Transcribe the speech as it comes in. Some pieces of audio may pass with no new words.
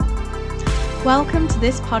Welcome to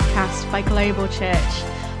this podcast by Global Church.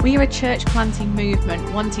 We are a church planting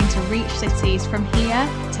movement wanting to reach cities from here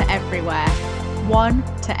to everywhere, one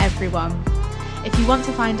to everyone. If you want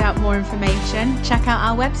to find out more information, check out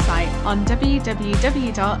our website on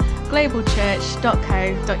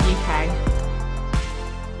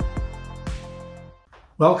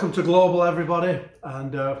www.globalchurch.co.uk. Welcome to Global, everybody,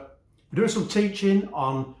 and we're doing some teaching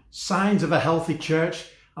on signs of a healthy church.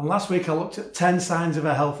 And last week I looked at 10 signs of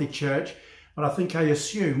a healthy church, but I think I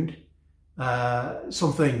assumed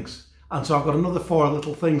some things. And so I've got another 4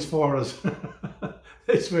 little things for us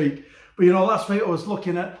this week. But last week I was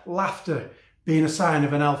looking at laughter being a sign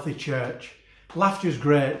of an healthy church. Laughter is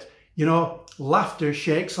great. Laughter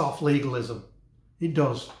shakes off legalism. It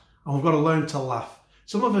does. And we've got to learn to laugh.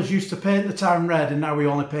 Some of us used to paint the town red and now we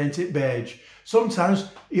only paint it beige. Sometimes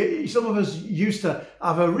some of us used to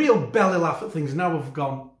have a real belly laugh at things. Now we've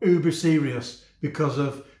gone uber serious because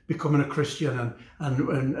of becoming a Christian.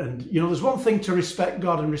 And there's one thing to respect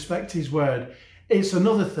God and respect his word. It's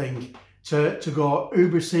another thing to go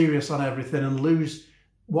uber serious on everything and lose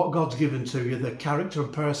what God's given to you, the character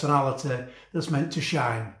and personality that's meant to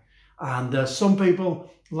shine. And some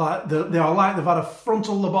people, they are like they've had a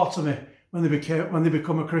frontal lobotomy when they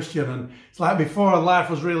become a Christian. And it's like before life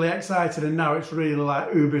was really exciting and now it's really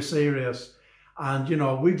like uber serious. And,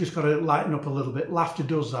 we've just got to lighten up a little bit. Laughter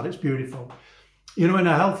does that. It's beautiful. In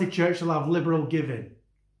a healthy church, they'll have liberal giving.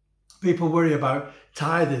 People worry about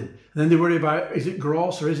tithing. And then they worry about, is it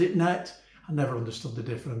gross or is it net? I never understood the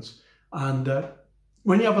difference. And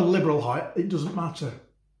when you have a liberal heart, it doesn't matter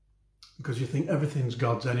because you think everything's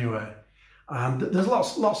God's anyway. And there's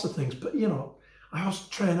lots of things. But, I also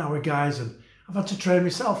train our guys, and I've had to train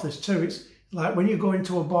myself this too. It's like when you go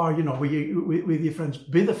into a bar, with your friends,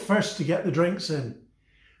 be the first to get the drinks in.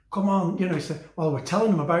 Come on, you say, well, we're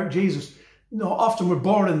telling them about Jesus. No, often we're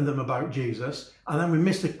boring them about Jesus, and then we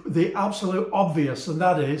miss the absolute obvious, and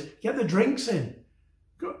that is, get the drinks in.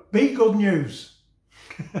 Be good news.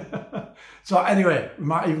 So anyway, we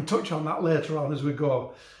might even touch on that later on as we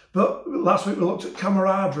go. But last week we looked at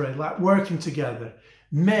camaraderie, like working together,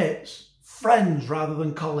 mates, friends rather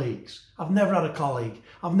than colleagues. I've never had a colleague.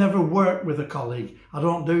 I've never worked with a colleague. I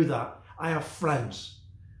don't do that. I have friends.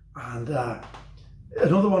 And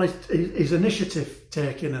another one is initiative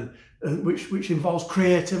taking, and which involves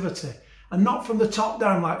creativity. And not from the top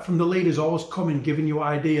down, like from the leaders always coming, giving you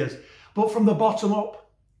ideas, but from the bottom up.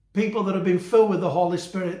 People that have been filled with the Holy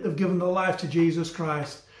Spirit, they've given their life to Jesus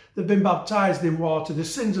Christ. They've been baptized in water. Their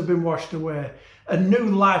sins have been washed away. A new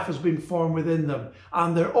life has been formed within them.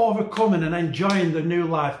 And they're overcoming and enjoying the new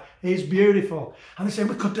life. It's beautiful. And they say,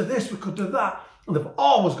 we could do this, we could do that. And they've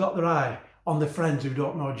always got their eye on the friends who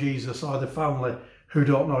don't know Jesus or the family who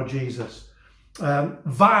don't know Jesus.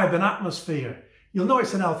 Vibe and atmosphere. You'll know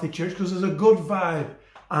it's an healthy church because there's a good vibe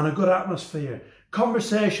and a good atmosphere.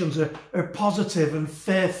 Conversations are positive and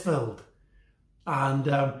faith-filled. And,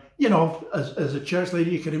 as a church leader,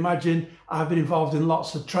 you can imagine I've been involved in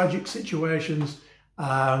lots of tragic situations.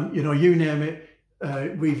 You name it,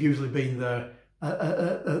 we've usually been there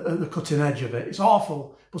at the cutting edge of it. It's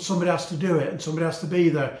awful, but somebody has to do it and somebody has to be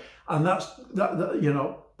there. And that's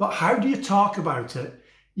but how do you talk about it?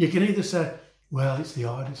 You can either say, well, it's the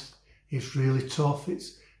hardest. It's really tough.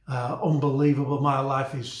 It's unbelievable. My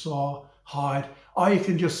life is so hard. Or you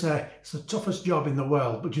can just say, it's the toughest job in the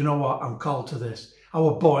world, but you know what? I'm called to this. I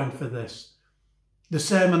was born for this. The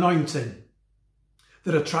same anointing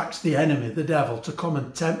that attracts the enemy, the devil, to come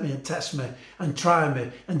and tempt me and test me and try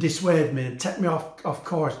me and dissuade me and take me off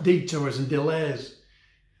course, detours and delays.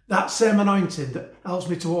 That same anointing that helps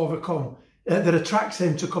me to overcome, that attracts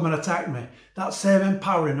him to come and attack me, that same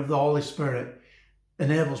empowering of the Holy Spirit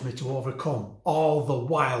enables me to overcome all the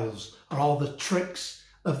wiles or all the tricks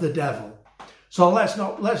of the devil. So let's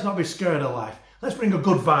not be scared of life. Let's bring a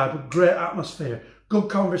good vibe, a great atmosphere, good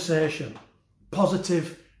conversation,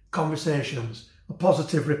 positive conversations, a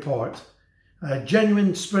positive report,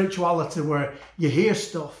 genuine spirituality where you hear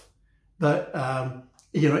stuff that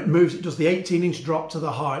it moves. It does the 18-inch drop to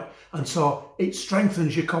the heart, and so it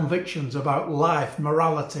strengthens your convictions about life,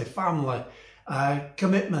 morality, family,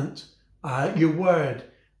 commitment, your word.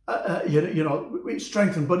 It's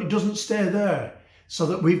strengthened, but it doesn't stay there. So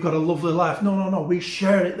that we've got a lovely life. No. We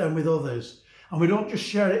share it then with others. And we don't just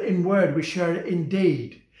share it in word, we share it in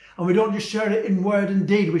deed. And we don't just share it in word and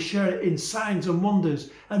deed, we share it in signs and wonders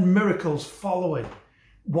and miracles following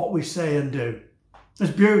what we say and do.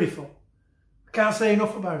 It's beautiful. I can't say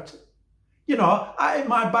enough about it.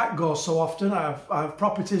 My back goes so often. I have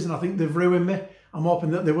properties and I think they've ruined me. I'm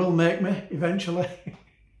hoping that they will make me eventually.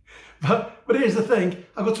 But here's the thing.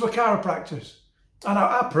 I go to a chiropractor's. And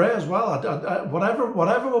I pray as well,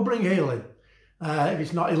 whatever will bring healing. If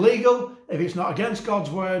it's not illegal, if it's not against God's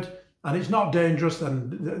word, and it's not dangerous,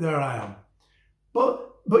 then there I am.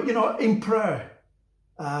 But in prayer,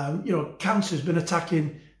 cancer's been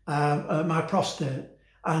attacking my prostate.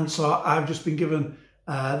 And so I've just been given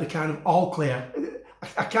the kind of all clear.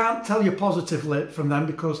 I can't tell you positively from them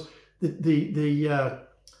because the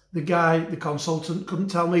guy, the consultant, couldn't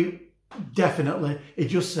tell me definitely. He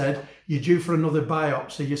just said, you're due for another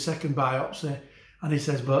biopsy, your second biopsy. And he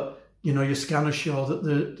says, but, your scanners show that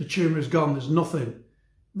the tumour is gone. There's nothing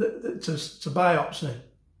to biopsy.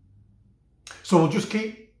 So we'll just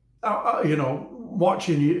keep,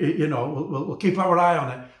 watching, we'll keep our eye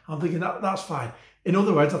on it. I'm thinking that's fine. In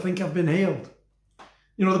other words, I think I've been healed.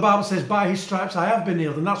 The Bible says, by his stripes I have been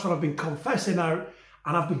healed. And that's what I've been confessing out.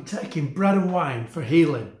 And I've been taking bread and wine for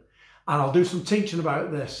healing. And I'll do some teaching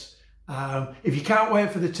about this. If you can't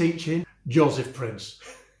wait for the teaching, Joseph Prince.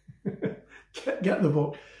 Get the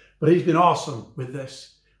book. But he's been awesome with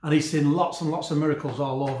this. And he's seen lots and lots of miracles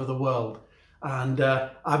all over the world. And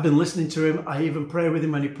I've been listening to him. I even pray with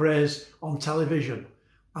him when he prays on television.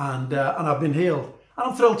 And I've been healed.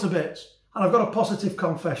 And I'm thrilled to bits. And I've got a positive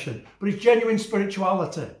confession. But it's genuine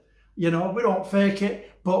spirituality. We don't fake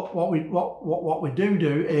it. But what we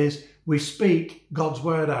do is we speak God's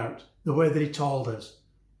word out the way that he told us.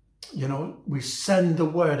 We send the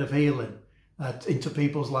word of healing into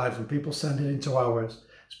people's lives, and people send it into ours.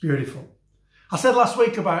 It's beautiful. I said last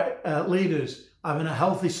week about leaders having a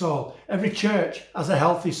healthy soul. Every church has a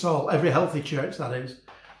healthy soul. Every healthy church, that is.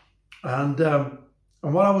 And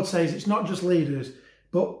what I would say is it's not just leaders,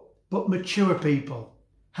 but mature people,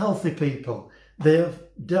 healthy people. They've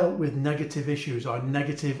dealt with negative issues or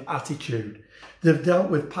negative attitude. They've dealt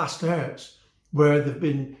with past hurts where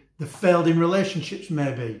they've failed in relationships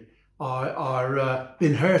maybe, or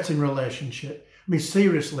been hurt in relationship.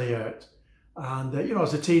 Seriously hurt. And,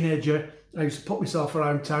 as a teenager, I used to put myself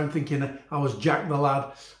around town thinking I was Jack the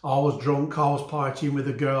lad, I was drunk, I was partying with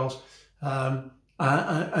the girls. And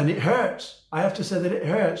it hurts. I have to say that it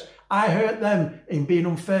hurts. I hurt them in being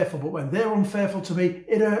unfaithful, but when they're unfaithful to me,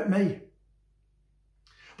 it hurt me.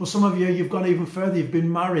 But some of you, you've gone even further. You've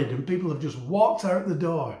been married and people have just walked out the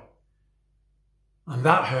door. And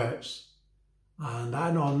that hurts. And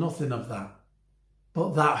I know nothing of that.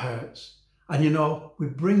 But that hurts. And we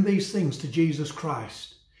bring these things to Jesus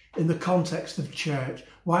Christ in the context of church.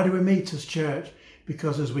 Why do we meet as church?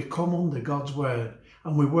 Because as we come under God's word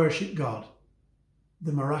and we worship God,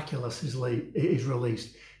 the miraculous is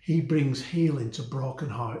released. He brings healing to broken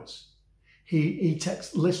hearts. He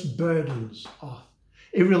lifts burdens off.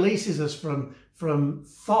 He releases us from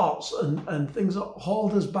thoughts and things that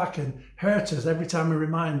hold us back and hurt us every time we're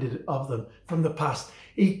reminded of them from the past.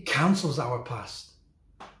 He cancels our past.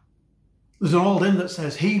 There's an old hymn that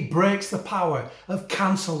says, he breaks the power of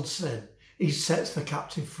cancelled sin. He sets the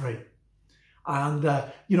captive free. And,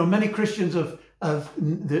 many Christians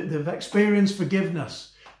they've experienced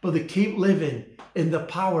forgiveness, but they keep living in the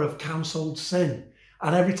power of cancelled sin.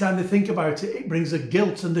 And every time they think about it, it brings a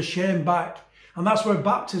guilt and a shame back. And that's where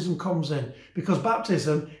baptism comes in. Because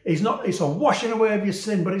baptism it's a washing away of your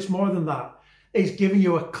sin, but it's more than that. It's giving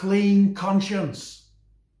you a clean conscience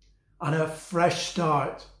and a fresh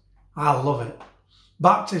start. I love it.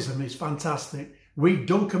 Baptism is fantastic. We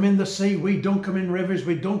dunk them in the sea, we dunk them in rivers,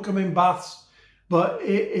 we dunk them in baths. But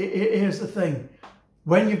here's the thing.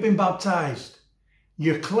 When you've been baptized,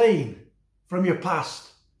 you're clean from your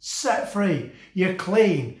past, set free. You're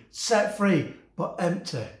clean, set free, but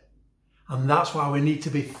empty. And that's why we need to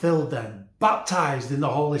be filled then, baptized in the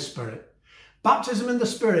Holy Spirit. Baptism in the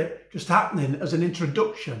Spirit just happening as an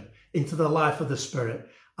introduction into the life of the Spirit,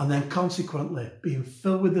 and then consequently being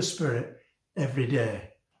filled with the Spirit every day.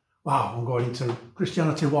 Wow, I'm going into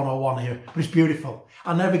Christianity 101 here, but it's beautiful.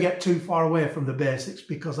 I never get too far away from the basics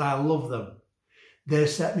because I love them. They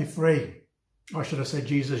set me free. Or should I say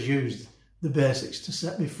Jesus used the basics to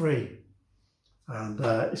set me free. And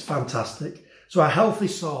it's fantastic. So a healthy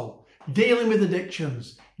soul, dealing with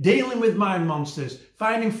addictions, dealing with mind monsters,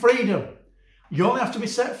 finding freedom. You only have to be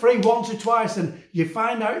set free once or twice, and you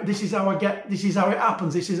find out this is how it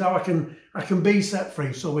happens. This is how I can be set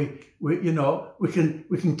free. So we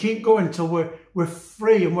can keep going till we're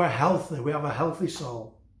free and we're healthy. We have a healthy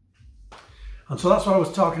soul. And so that's what I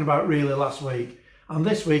was talking about really last week. And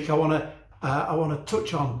this week I want to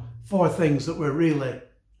touch on 4 things that were really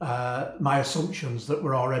my assumptions that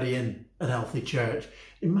we're already in a healthy church.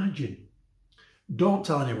 Imagine, don't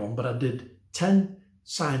tell anyone, but I did 10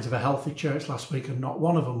 signs of a healthy church last week, and not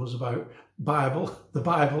one of them was about the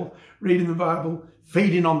Bible, reading the Bible,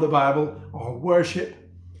 feeding on the Bible, or worship,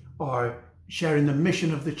 or sharing the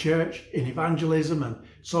mission of the church in evangelism and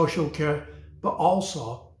social care, but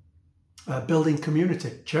also building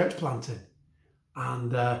community, church planting.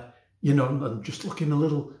 And, and just looking a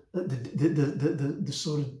little at the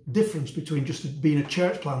sort of difference between just being a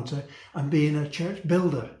church planter and being a church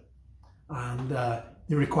builder. And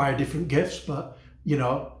they require different gifts, but,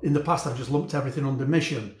 in the past I've just lumped everything under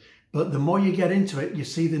mission. But the more you get into it, you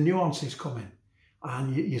see the nuances coming.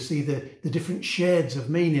 And you see the different shades of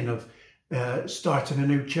meaning of starting a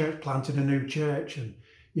new church, planting a new church. And,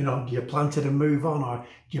 do you plant it and move on, or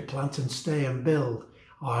do you plant and stay and build?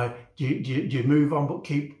 Or do you move on but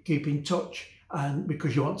keep in touch, and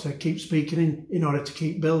because you want to keep speaking in order to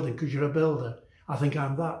keep building because you're a builder? I think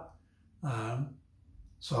I'm that.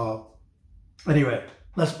 So anyway,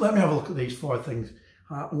 let me have a look at these 4 things.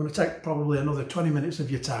 I'm going to take probably another 20 minutes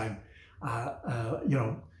of your time.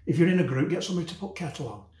 If you're in a group, get somebody to put kettle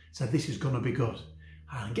on. Say, this is going to be good.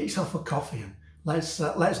 And get yourself a coffee and let's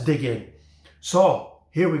dig in. So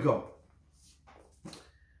here we go.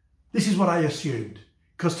 This is what I assumed.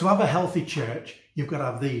 Because to have a healthy church, you've got to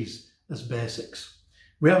have these as basics.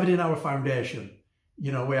 We have it in our foundation.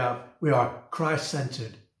 We are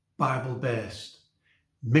Christ-centered, Bible-based,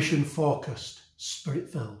 mission-focused,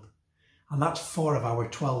 Spirit-filled. And that's 4 of our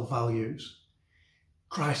 12 values.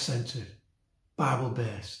 Christ-centered,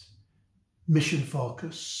 Bible-based,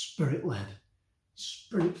 mission-focused, Spirit-led,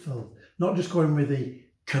 Spirit-filled. Not just going with the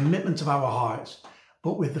commitment of our hearts,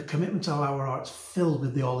 but with the commitment of our hearts filled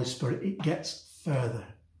with the Holy Spirit. It gets further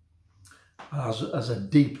as a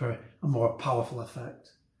deeper and more powerful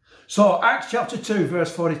effect. So Acts chapter 2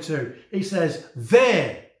 verse 42, he says,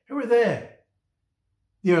 who are they?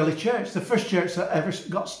 The early church, the first church that ever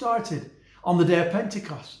got started on the day of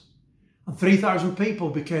Pentecost. And 3,000 people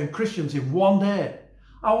became Christians in one day.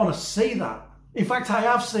 I want to see that. In fact, I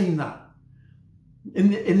have seen that. In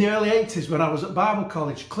the early 80s when I was at Bible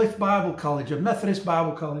College, Cliff Bible College, a Methodist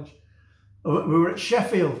Bible College, we were at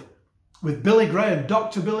Sheffield with Billy Graham,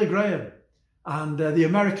 Dr. Billy Graham, and the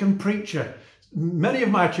American preacher. Many of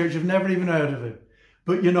my church have never even heard of him.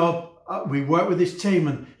 But, we worked with this team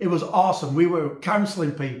and it was awesome. We were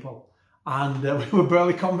counselling people and we were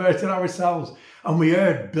barely converted ourselves. And we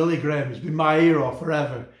heard Billy Graham. He's been my hero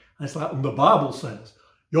forever. And it's like, and the Bible says,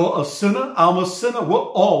 you're a sinner, I'm a sinner, we're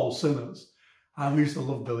all sinners. And we used to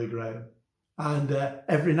love Billy Graham. And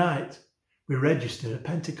every night we registered at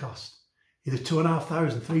Pentecost. Either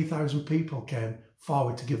 2,500, 3,000 people came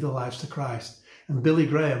forward to give their lives to Christ. And Billy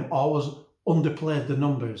Graham always underplayed the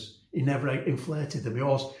numbers. He never inflated them. He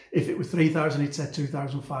always, if it was 3,000, he'd said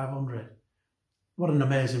 2,500. What an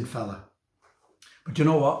amazing fella. But you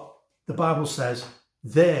know what? The Bible says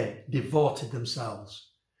they devoted themselves.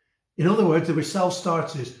 In other words, they were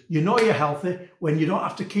self-starters. You know you're healthy when you don't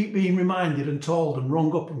have to keep being reminded and told and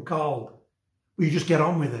rung up and called. But you just get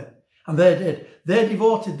on with it. And they did. They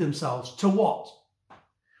devoted themselves to what?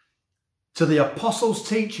 To the apostles'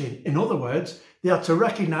 teaching. In other words, they had to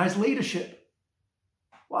recognize leadership.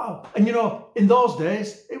 Wow. And in those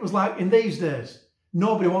days, it was like in these days.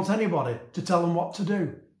 Nobody wants anybody to tell them what to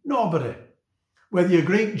do. Nobody. Whether you're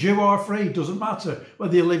Greek, Jew or free, doesn't matter.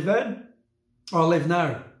 Whether you live then or live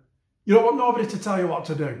now. You don't want nobody to tell you what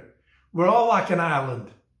to do. We're all like an island.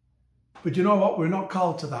 But you know what? We're not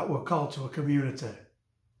called to that. We're called to a community.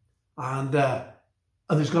 And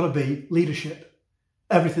there's got to be leadership.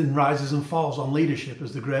 Everything rises and falls on leadership,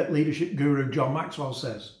 as the great leadership guru John Maxwell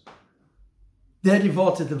says. They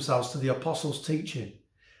devoted themselves to the apostles' teaching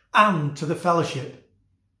and to the fellowship,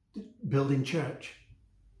 building church,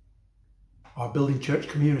 or building church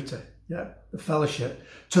community. Yeah, the fellowship.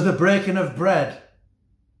 To the breaking of bread,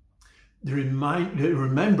 the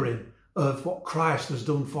remembering of what Christ has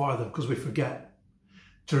done for them, because we forget.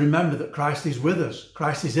 To remember that Christ is with us.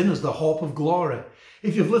 Christ is in us, the hope of glory.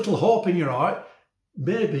 If you've little hope in your heart,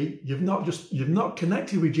 maybe you've not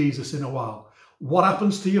connected with Jesus in a while. What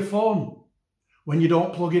happens to your phone when you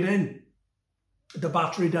don't plug it in? The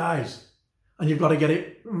battery dies and you've got to get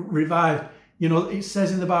it revived. It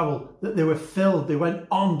says in the Bible that they were filled. They went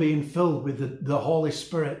on being filled with the Holy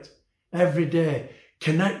Spirit every day,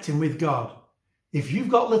 connecting with God. If you've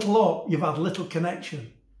got little hope, you've had little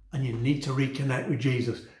connection. And you need to reconnect with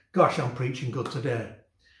Jesus. Gosh, I'm preaching good today.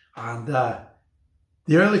 And the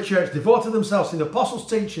early church devoted themselves to the apostles'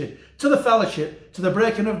 teaching, to the fellowship, to the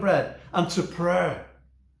breaking of bread, and to prayer.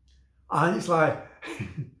 And it's like,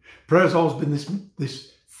 prayer's always been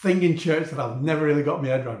this thing in church that I've never really got my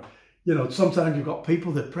head around. Sometimes you've got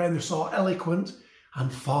people that pray and they're so eloquent.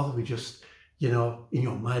 And Father, we just, in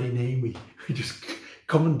your mighty name, we just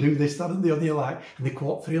come and do this, that, and the other. And they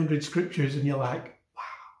quote 300 scriptures and you're like,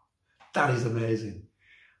 that is amazing.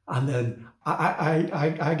 And then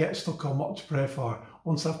I get stuck on what to pray for.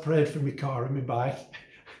 Once I've prayed for my car and my bike,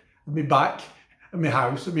 and my back, and my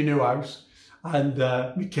house, and my new house, and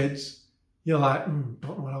my kids, you're like, don't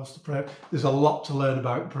know what else to pray. There's a lot to learn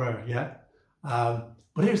about prayer, yeah?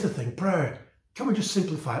 But here's the thing, prayer, can we just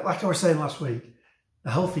simplify it? Like I was saying last week,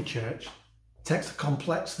 a healthy church takes the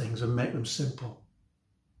complex things and make them simple.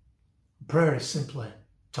 Prayer is simply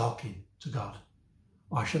talking to God.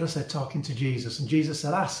 Or should I say talking to Jesus? And Jesus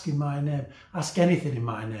said, ask in my name. Ask anything in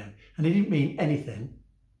my name. And he didn't mean anything.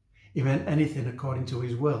 He meant anything according to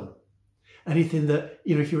his will. Anything that,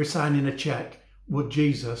 if you were signing a check, would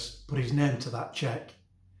Jesus put his name to that check?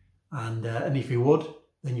 And if he would,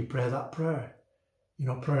 then you pray that prayer.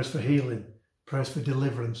 Prayers for healing, prayers for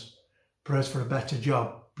deliverance, prayers for a better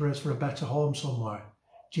job, prayers for a better home somewhere.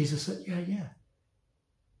 Jesus said, yeah.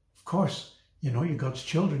 Of course, you're God's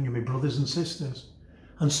children, you're my brothers and sisters.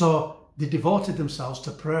 And so they devoted themselves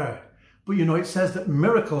to prayer. But it says that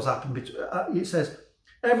miracles happened. It says,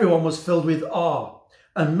 everyone was filled with awe,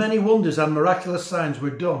 and many wonders and miraculous signs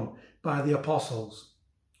were done by the apostles.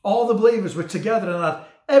 All the believers were together and had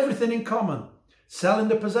everything in common, selling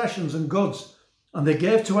their possessions and goods, and they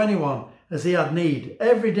gave to anyone as they had need.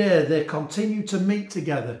 Every day they continued to meet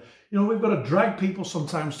together. We've got to drag people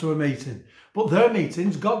sometimes to a meeting, but their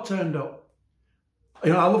meetings, God turned up. I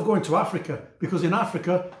love going to Africa, because in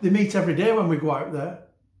Africa, they meet every day when we go out there.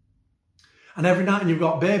 And every night, and you've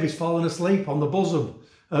got babies falling asleep on the bosom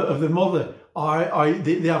of the mother, or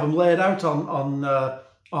they have them laid out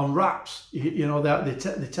on wraps. They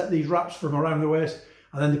take these wraps from around the waist,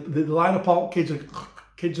 and then they line up all kids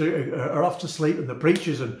are off to sleep, and the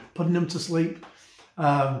preachers are putting them to sleep.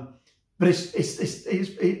 But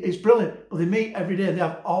it's brilliant. But they meet every day. They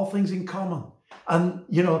have all things in common, and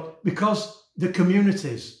because the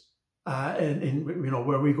communities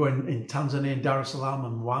where we go in Tanzania, in Dar es Salaam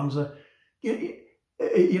and Mwanza,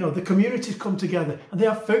 the communities come together and they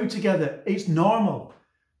have food together. It's normal,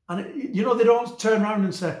 and they don't turn around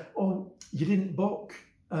and say, "Oh, you didn't book."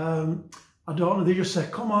 I don't know. They just say,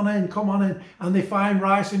 come on in, and they find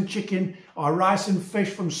rice and chicken or rice and fish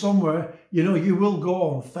from somewhere. You will go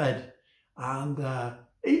home fed, and and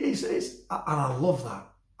I love that.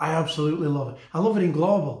 I absolutely love it. I love it in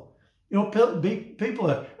Global.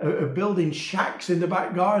 People are building shacks in the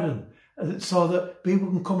back garden so that people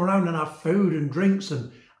can come around and have food and drinks,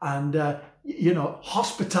 and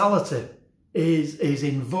hospitality is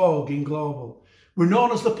in vogue in Global. We're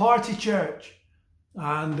known as the party church,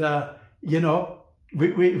 and we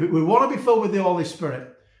want to be filled with the Holy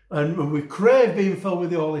Spirit, and we crave being filled with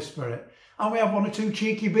the Holy Spirit, and we have one or two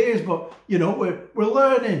cheeky beers, but we're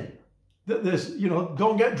learning that there's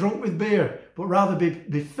don't get drunk with beer, but rather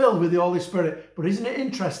be filled with the Holy Spirit. But isn't it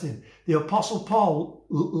interesting? The Apostle Paul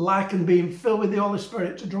likened being filled with the Holy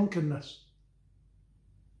Spirit to drunkenness.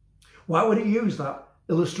 Why would he use that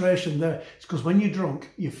illustration there? It's because when you're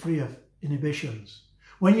drunk, you're free of inhibitions.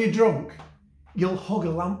 When you're drunk, you'll hug a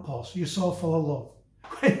lamppost. You're so full of love.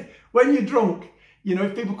 When you're drunk,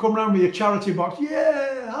 if people come around with your charity box,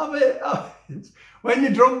 yeah, have it. When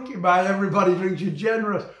you're drunk, you buy everybody drinks. You're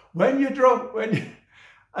generous. When you're drunk,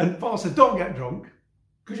 and Paul says, don't get drunk,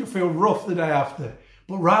 because you'll feel rough the day after,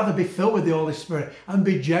 but rather be filled with the Holy Spirit and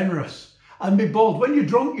be generous and be bold. When you're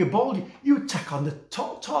drunk, you're bold. You take on the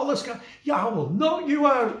tallest guy. Yeah, I will knock you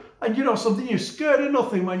out. And something, you're scared of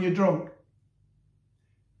nothing when you're drunk.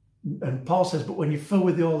 And Paul says, but when you're filled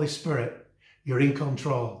with the Holy Spirit, you're in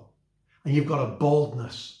control. And you've got a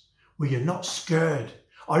boldness where you're not scared.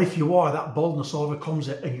 Or if you are, that boldness overcomes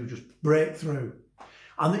it and you just break through.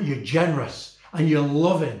 And that you're generous and you're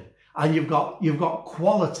loving, and you've got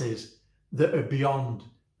qualities that are beyond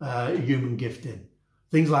human gifting.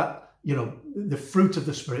 Things like, the fruit of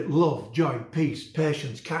the Spirit: love, joy, peace,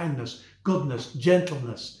 patience, kindness, goodness,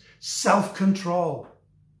 gentleness, self-control.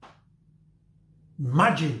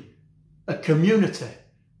 Imagine a community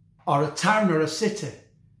or a town or a city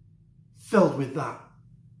filled with that.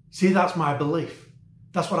 See, that's my belief.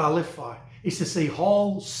 That's what I live for. Is to see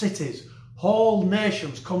whole cities, whole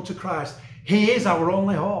nations come to Christ. He is our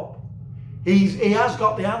only hope. He has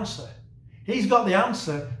got the answer. He's got the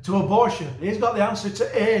answer to abortion. He's got the answer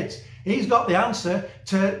to AIDS. He's got the answer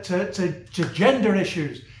to gender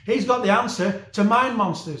issues. He's got the answer to mind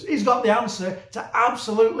monsters. He's got the answer to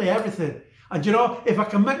absolutely everything. And if I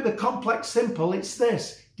can make the complex simple, it's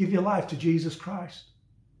this: give your life to Jesus Christ.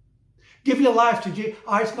 Give your life to Jesus.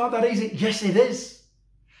 Oh, it's not that easy. Yes, it is.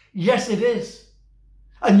 Yes, it is.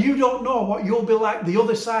 And you don't know what you'll be like the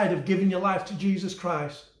other side of giving your life to Jesus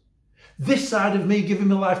Christ. This side of me giving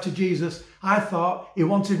my life to Jesus, I thought he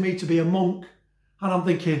wanted me to be a monk. And I'm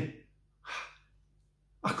thinking,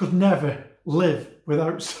 I could never live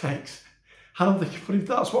without sex. I don't think, but if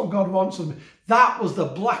that's what God wants of me, that was the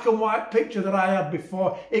black and white picture that I had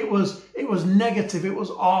before. It was negative. It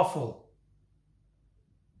was awful.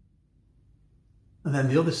 And then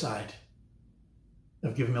the other side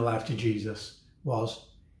of giving my life to Jesus was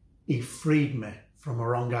he freed me from a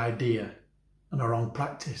wrong idea and a wrong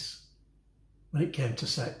practice when it came to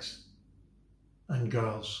sex and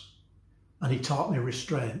girls. And he taught me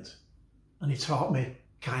restraint, and he taught me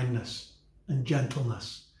kindness and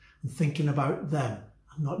gentleness and thinking about them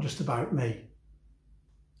and not just about me.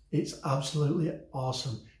 It's absolutely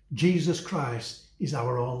awesome. Jesus Christ is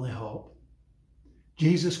our only hope.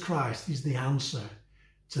 Jesus Christ is the answer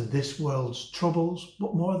to this world's troubles,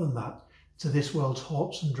 but more than that, to this world's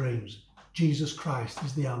hopes and dreams. Jesus Christ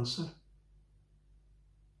is the answer.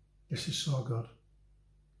 This is so good.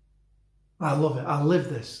 I love it. I live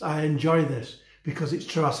this. I enjoy this because it's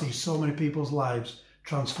true. I see so many people's lives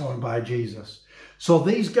transformed by Jesus. So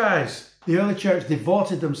these guys, the early church,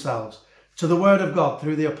 devoted themselves to the word of God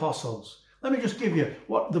through the apostles. Let me just give you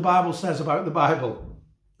what the Bible says about the Bible,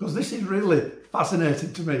 because this is really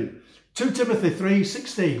fascinating to me. 2 Timothy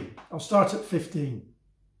 3:16. I'll start at 15.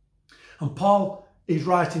 And Paul is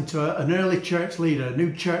writing to an early church leader, a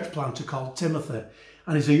new church planter called Timothy.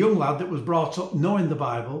 And he's a young lad that was brought up knowing the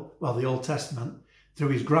Bible, well, the Old Testament, through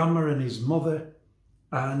his grandma and his mother.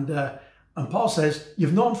 And Paul says,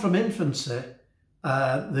 you've known from infancy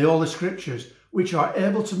the Holy Scriptures, which are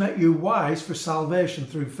able to make you wise for salvation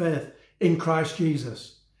through faith in Christ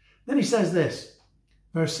Jesus. Then he says this,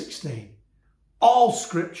 verse 16, all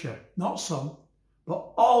Scripture, not some,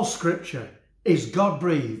 but all Scripture is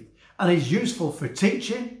God-breathed and is useful for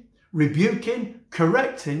teaching, rebuking,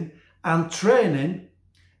 correcting, and training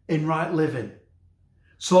in right living,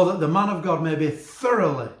 so that the man of God may be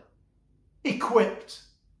thoroughly equipped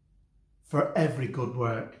for every good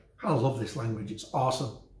work. I love this language. It's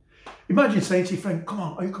awesome. Imagine saying to your friend, come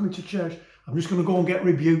on, are you coming to church? I'm just going to go and get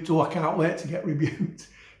rebuked. Oh, I can't wait to get rebuked.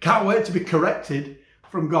 Can't wait to be corrected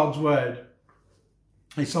from God's word.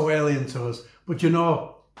 It's so alien to us. But you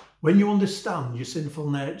know, when you understand your sinful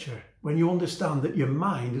nature, when you understand that your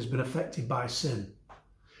mind has been affected by sin,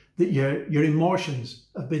 that your emotions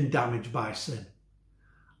have been damaged by sin,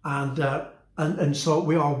 and so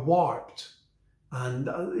we are warped. And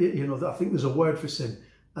I think there's a word for sin.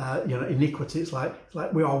 Iniquity. It's like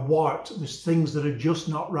we are warped. There's things that are just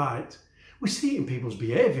not right. We see it in people's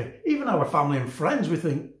behaviour. Even our family and friends, we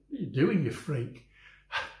think, what are you doing, you freak?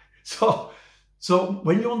 So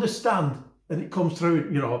when you understand, and it comes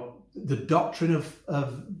through, the doctrine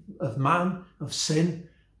of man, of sin,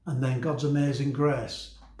 and then God's amazing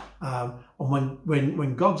grace. And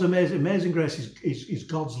when God's amazing grace is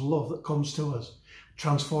God's love that comes to us,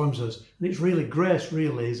 transforms us. And it's really, grace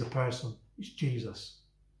really is a person. It's Jesus.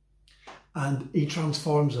 And he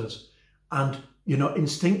transforms us. And,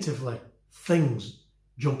 instinctively, things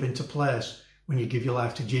jump into place when you give your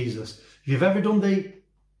life to Jesus. If you've ever done the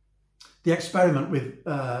experiment with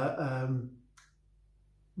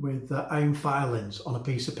iron filings on a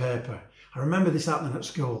piece of paper, I remember this happening at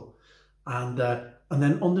school. And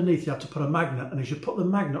then underneath you have to put a magnet, and as you put the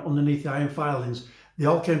magnet underneath the iron filings, they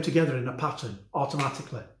all came together in a pattern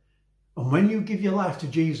automatically. And when you give your life to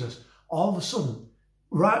Jesus, all of a sudden,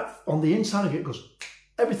 right on the inside of it goes,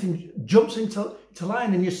 everything jumps into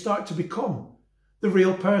line, and you start to become the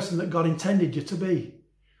real person that God intended you to be.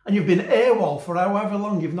 And you've been AWOL for however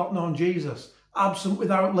long you've not known Jesus, absent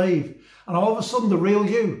without leave. And all of a sudden, the real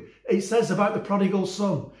you, it says about the prodigal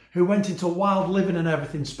son who went into wild living and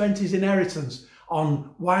everything, spent his inheritance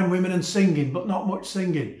on wine, women and singing, but not much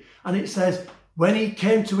singing. And it says, when he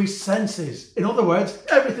came to his senses, in other words,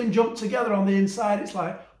 everything jumped together on the inside. It's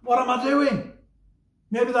like, what am I doing?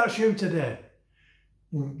 Maybe that's you today.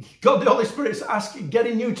 God, the Holy Spirit's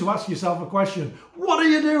getting you to ask yourself a question. What are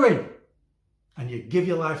you doing? And you give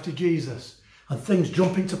your life to Jesus, and things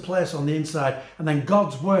jump into place on the inside, and then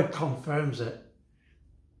God's word confirms it.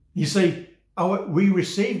 You see, we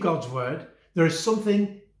receive God's word. There is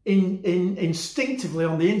something instinctively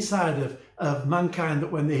on the inside of mankind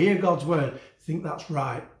that when they hear God's word, think that's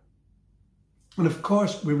right. And of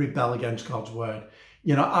course, we rebel against God's word.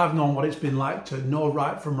 I've known what it's been like to know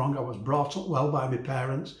right from wrong. I was brought up well by my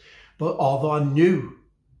parents, but although I knew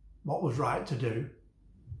what was right to do,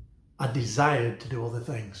 I desired to do other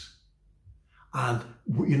things. And,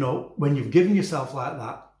 when you've given yourself like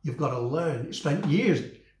that, you've got to learn. You spent years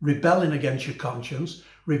rebelling against your conscience,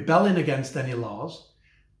 rebelling against any laws.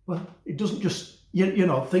 Well, it doesn't just,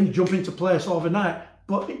 things jump into place overnight,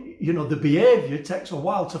 but, the behaviour takes a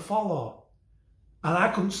while to follow. And I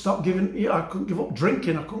couldn't stop I couldn't give up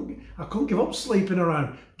drinking. I couldn't give up sleeping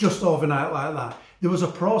around just overnight like that. There was a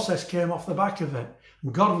process came off the back of it.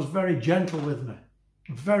 And God was very gentle with me,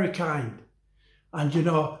 very kind. And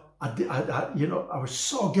I was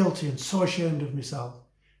so guilty and so ashamed of myself.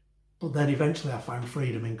 But then eventually I found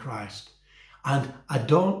freedom in Christ. And I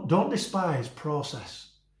don't despise process.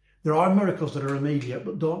 There are miracles that are immediate,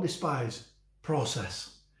 but don't despise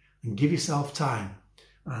process and give yourself time.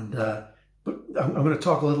 And but I'm going to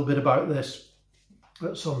talk a little bit about this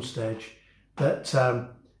at some stage. That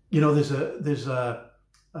there's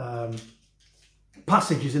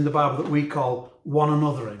passages in the Bible that we call one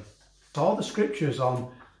anothering. All the scriptures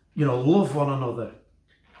on, love one another,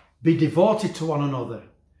 be devoted to one another,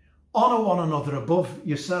 honour one another above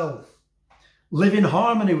yourself, live in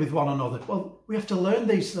harmony with one another. Well, we have to learn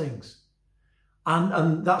these things.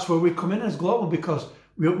 And that's where we come in as Global, because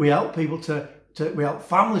we help people we help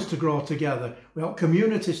families to grow together. We help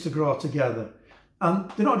communities to grow together. And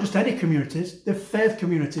they're not just any communities, they're faith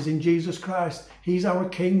communities in Jesus Christ. He's our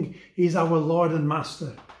King. He's our Lord and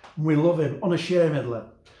Master. And we love him unashamedly.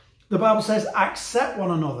 The Bible says, accept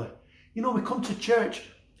one another. We come to church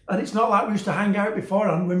and it's not like we used to hang out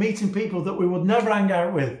beforehand. We're meeting people that we would never hang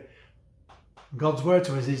out with. God's word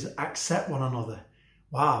to us is accept one another.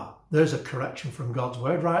 Wow, there's a correction from God's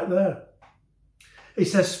word right there. He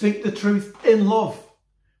says, speak the truth in love.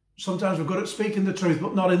 Sometimes we're good at speaking the truth,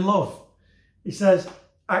 but not in love. He says,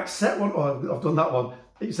 accept one. Oh, I've done that one.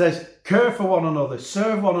 He says, care for one another,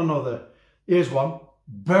 serve one another. Here's one,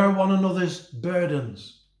 bear one another's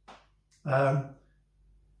burdens.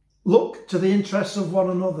 Look to the interests of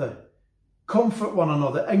one another, comfort one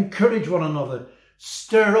another, encourage one another,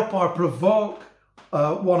 stir up or provoke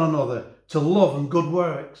one another to love and good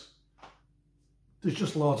works. There's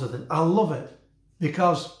just loads of them. I love it,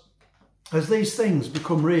 because as these things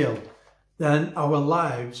become real, then our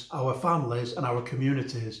lives, our families and our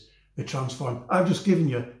communities are transformed. I've just given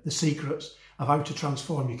you the secrets of how to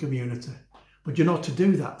transform your community. But to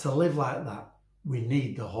do that, to live like that, we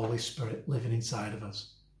need the Holy Spirit living inside of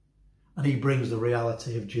us. And he brings the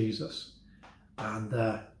reality of Jesus. And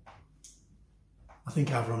I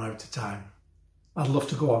think I've run out of time. I'd love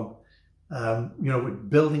to go on. With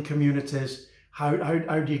building communities. How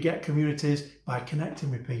do you get communities? By connecting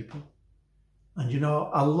with people. And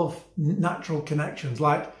I love natural connections,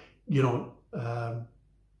 like the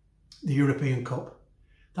European Cup.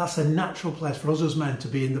 That's a natural place for us as men to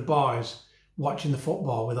be in the bars watching the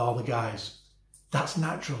football with all the guys. That's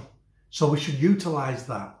natural. So we should utilise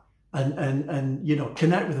that and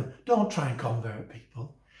connect with them. Don't try and convert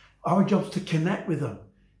people. Our job's to connect with them.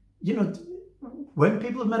 When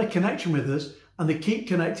people have made a connection with us and they keep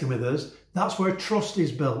connecting with us, that's where trust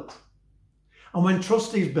is built. And when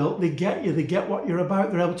trust is built, they get you, they get what you're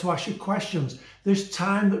about, they're able to ask you questions. There's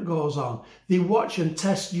time that goes on. They watch and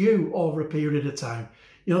test you over a period of time.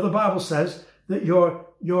 The Bible says that you're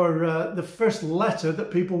the first letter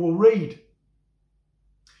that people will read.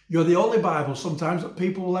 You're the only Bible sometimes that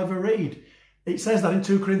people will ever read. It says that in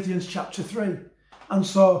 2 Corinthians chapter 3. And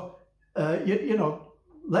so,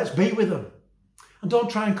 let's be with them. And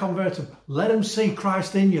don't try and convert them. Let them see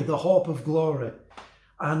Christ in you, the hope of glory.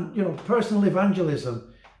 And, personal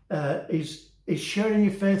evangelism is sharing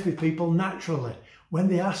your faith with people naturally. When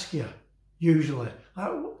they ask you, usually,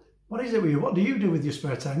 what is it with you? What do you do with your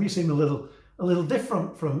spare time? You seem a little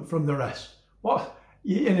different from the rest. What?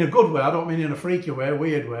 In a good way, I don't mean in a freaky way, a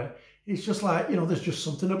weird way. It's just like, there's just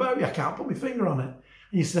something about you. I can't put my finger on it.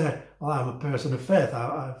 And you say, well, I'm a person of faith.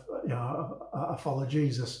 I follow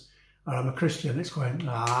Jesus. Or I'm a Christian. It's going,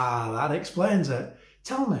 that explains it.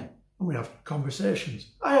 Tell me. And we have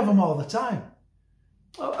conversations. I have them all the time.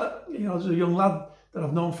 There's a young lad that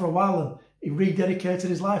I've known for a while, and he rededicated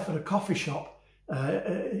his life at a coffee shop,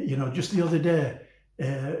 just the other day,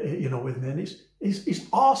 with me. And it's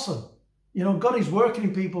awesome. God is working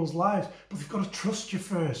in people's lives, but they've got to trust you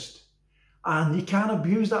first. And you can't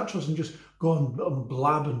abuse that trust and just go and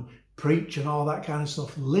blab and preach and all that kind of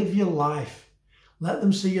stuff. Live your life. Let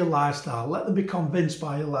them see your lifestyle. Let them be convinced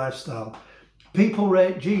by your lifestyle. People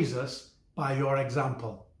rate Jesus by your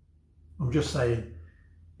example. I'm just saying.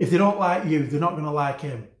 If they don't like you, they're not going to like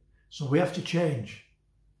him. So we have to change.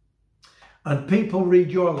 And people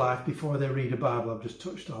read your life before they read a Bible. I've just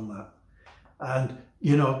touched on that. And,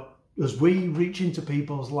 as we reach into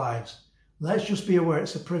people's lives, let's just be aware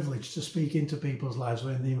it's a privilege to speak into people's lives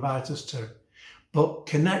when they invite us to. But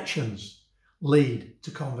connections lead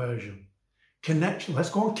to conversion. Connection. Let's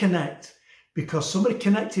go and connect, because somebody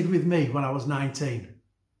connected with me when I was 19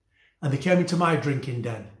 and they came into my drinking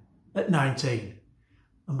den at 19.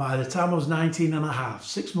 And by the time I was 19 and a half,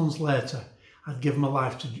 6 months later, I'd give my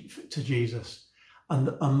life to Jesus.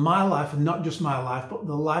 And my life, and not just my life, but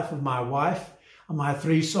the life of my wife and my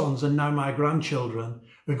 3 sons and now my grandchildren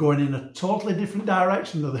are going in a totally different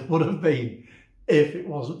direction than they would have been if it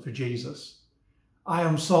wasn't for Jesus. I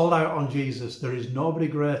am sold out on Jesus. There is nobody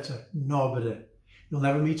greater, nobody. You'll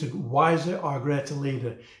never meet a wiser or greater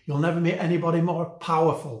leader. You'll never meet anybody more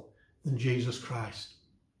powerful than Jesus Christ.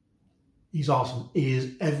 He's awesome. He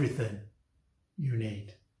is everything you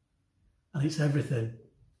need. And it's everything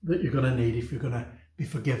that you're going to need if you're going to be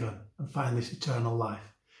forgiven and find this eternal life.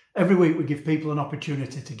 Every week we give people an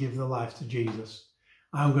opportunity to give their life to Jesus.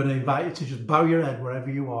 I'm going to invite you to just bow your head wherever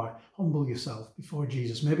you are, humble yourself before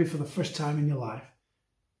Jesus, maybe for the first time in your life,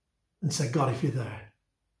 and say, God, if you're there,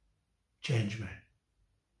 change me.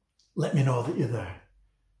 Let me know that you're there.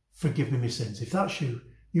 Forgive me my sins. If that's you,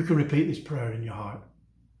 you can repeat this prayer in your heart.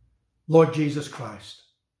 Lord Jesus Christ,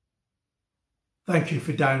 thank you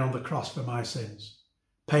for dying on the cross for my sins,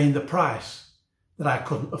 paying the price that I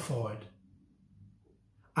couldn't afford.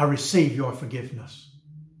 I receive your forgiveness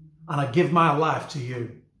and I give my life to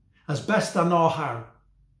you as best I know how.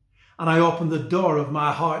 And I open the door of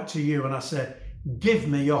my heart to you and I say, give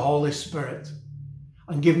me your Holy Spirit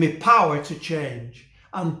and give me power to change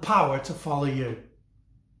and power to follow you.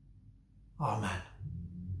 Amen.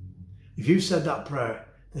 If you said that prayer,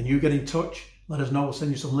 then you get in touch. Let us know. We'll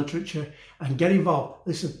send you some literature and get involved.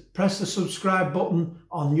 Listen, press the subscribe button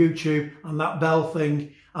on YouTube and that bell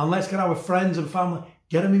thing. And let's get our friends and family,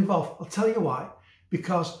 get them involved. I'll tell you why.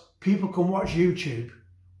 Because people can watch YouTube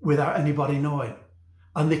without anybody knowing.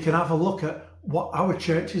 And they can have a look at what our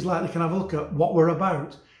church is like. They can have a look at what we're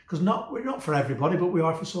about. Because we're not for everybody, but we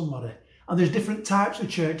are for somebody. And there's different types of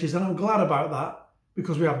churches. And I'm glad about that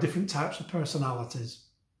because we have different types of personalities.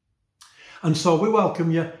 And so we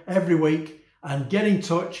welcome you every week. And get in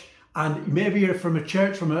touch, and maybe you're from a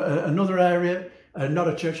church from another area, not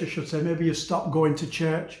a church I should say, maybe you stopped going to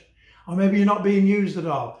church, or maybe you're not being used at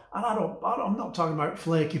all. And I'm not talking about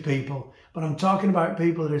flaky people, but I'm talking about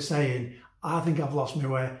people that are saying, I think I've lost my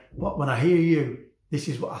way, but when I hear you, this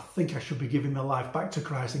is what I think I should be giving my life back to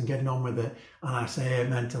Christ and getting on with it, and I say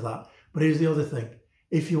amen to that. But here's the other thing,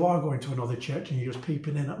 if you are going to another church and you're just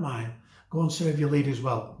peeping in at mine, go and serve your leaders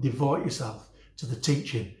well, devote yourself to the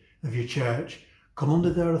teaching of your church, come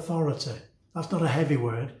under their authority. That's not a heavy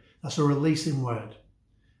word, that's a releasing word.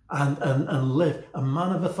 And live. A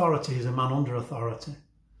man of authority is a man under authority.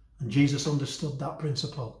 And Jesus understood that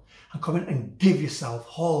principle. And come in and give yourself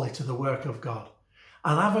wholly to the work of God.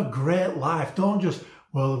 And have a great life. Don't just,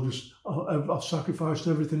 well, I've sacrificed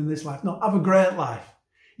everything in this life. No, have a great life.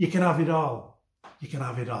 You can have it all. You can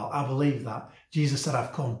have it all. I believe that. Jesus said,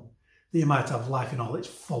 I've come that you might have life in all its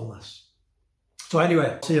fullness. So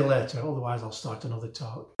anyway, see you later. Otherwise, I'll start another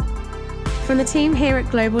talk. From the team here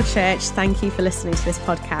at Global Church, thank you for listening to this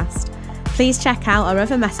podcast. Please check out our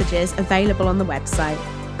other messages available on the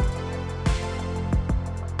website.